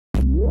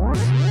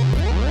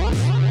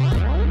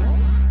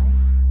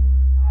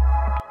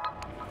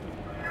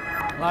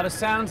lot of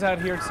sounds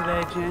out here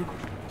today, Jane.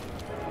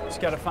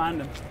 Just gotta find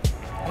them.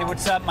 Hey,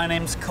 what's up? My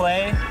name's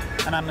Clay,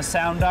 and I'm a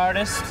sound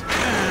artist.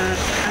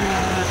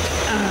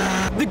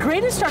 The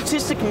greatest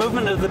artistic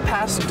movement of the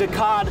past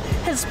decade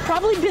has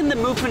probably been the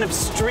movement of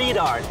street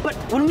art. But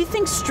when we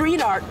think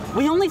street art,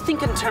 we only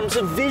think in terms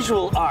of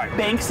visual art.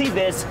 Banksy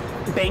this,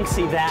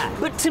 Banksy that.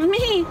 But to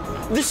me,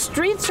 the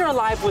streets are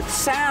alive with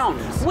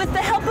sounds. With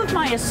the help of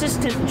my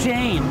assistant,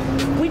 Jane,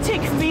 we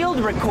take field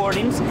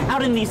recordings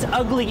out in these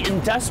ugly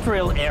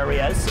industrial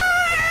areas,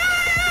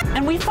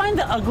 and we find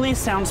the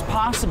ugliest sounds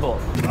possible.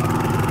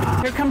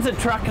 Here comes a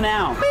truck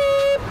now.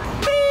 Beep,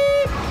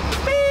 beep,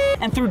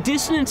 beep. And through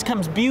dissonance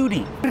comes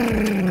beauty.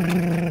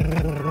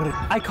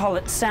 I call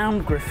it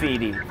sound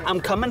graffiti.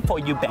 I'm coming for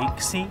you,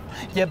 Banksy.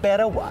 You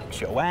better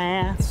watch your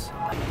ass.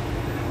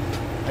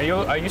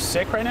 Are you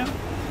sick right now?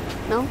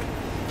 No.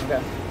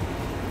 Okay.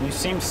 You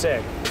seem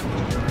sick.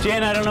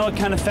 Jan, I don't know what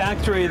kind of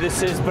factory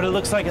this is, but it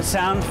looks like a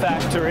sound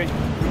factory.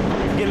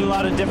 I'm getting a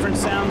lot of different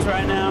sounds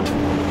right now.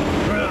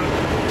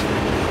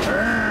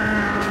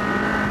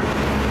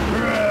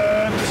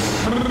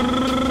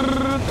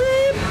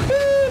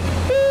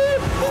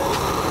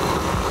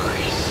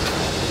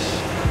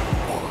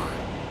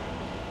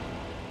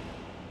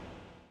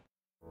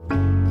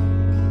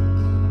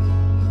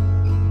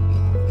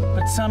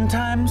 But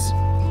sometimes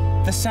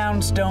the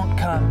sounds don't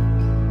come.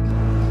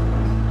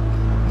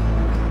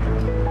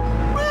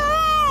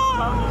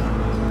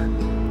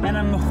 And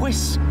I'm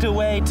whisked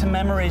away to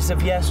memories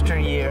of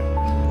yesteryear.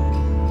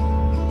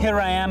 Here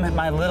I am at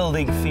my Little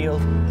League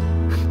field.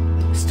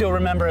 Still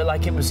remember it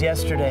like it was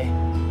yesterday.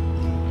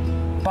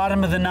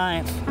 Bottom of the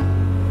ninth,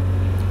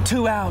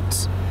 2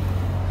 outs.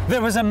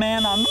 There was a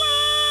man on.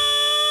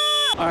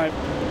 All right,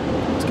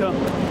 let's go.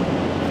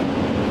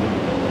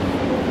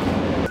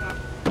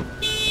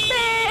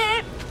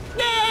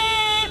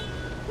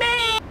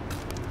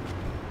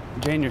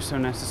 Jane, you're so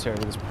necessary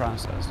to this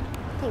process.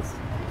 Thanks.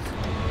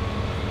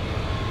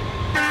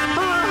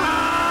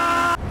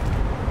 I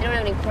don't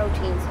have any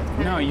protein, so it's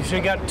kind No, you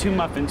should have got 2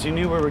 muffins. You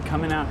knew we were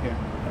coming out here.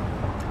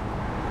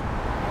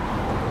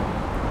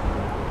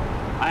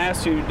 I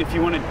asked you if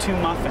you wanted 2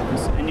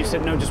 muffins, and you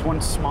said no, just 1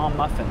 small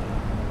muffin.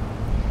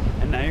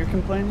 And now you're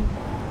complaining?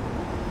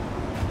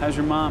 How's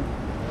your mom?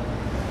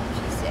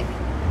 She's sick.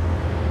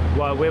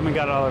 Well, we haven't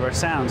got all of our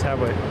sounds, have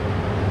we?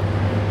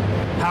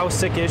 How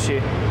sick is she?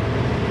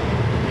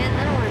 Man,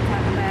 I don't want to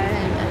talk about it.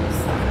 I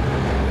just...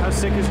 How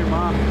sick is your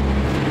mom?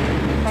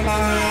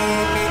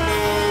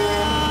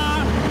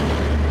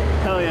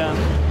 Hell yeah.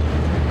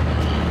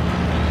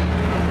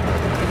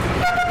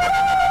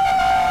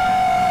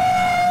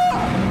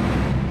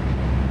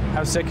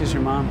 How sick is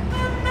your mom?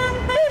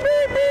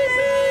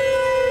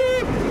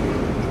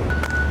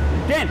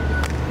 Jen!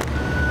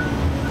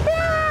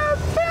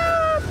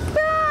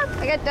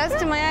 I got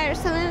dust in my eye or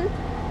something.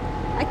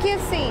 I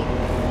can't see.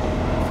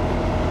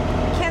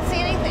 Can't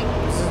see anything.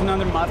 This is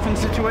another muffin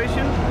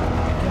situation?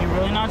 Can you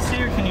really not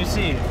see, or can you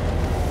see?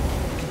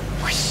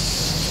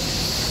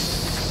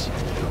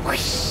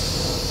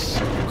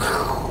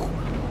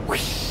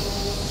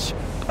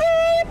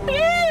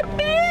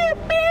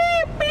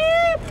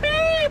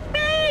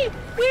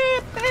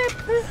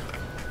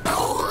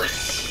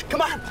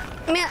 Come on!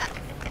 Man,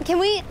 can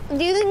we,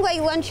 do you think like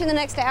lunch in the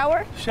next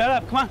hour? Shut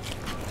up, come on.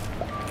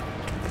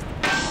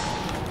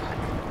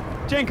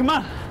 Jane, come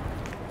on.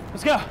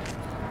 Let's go.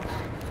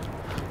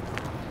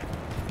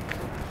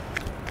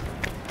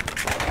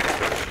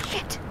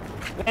 Shit.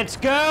 Let's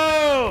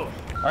go!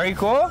 Are you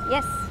cool?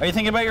 Yes. Are you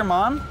thinking about your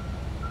mom?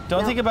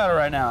 Don't think about it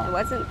right now. I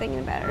wasn't thinking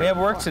about it. We have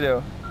work to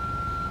do.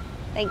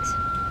 Thanks.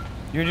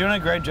 You're doing a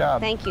great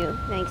job. Thank you.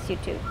 Thanks, you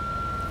too.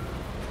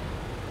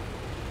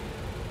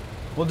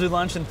 We'll do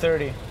lunch in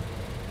 30.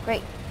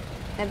 Great.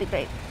 That'd be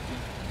great.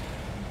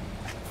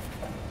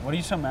 What are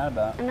you so mad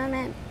about? I'm not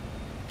mad.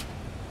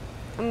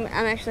 I'm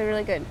actually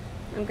really good.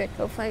 I'm good.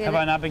 Hopefully I get Have it.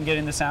 I not been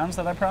getting the sounds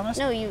that I promised?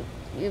 No, you've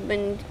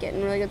been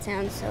getting really good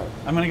sounds, so.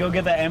 I'm gonna go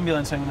get that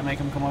ambulance. I'm gonna make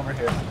him come over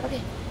here.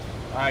 Okay.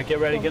 All right, get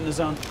ready, get in the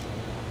zone.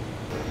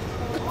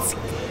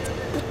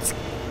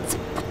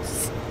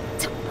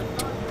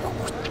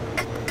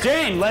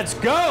 Jane, let's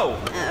go! All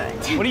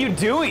right. What are you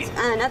doing?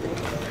 Nothing.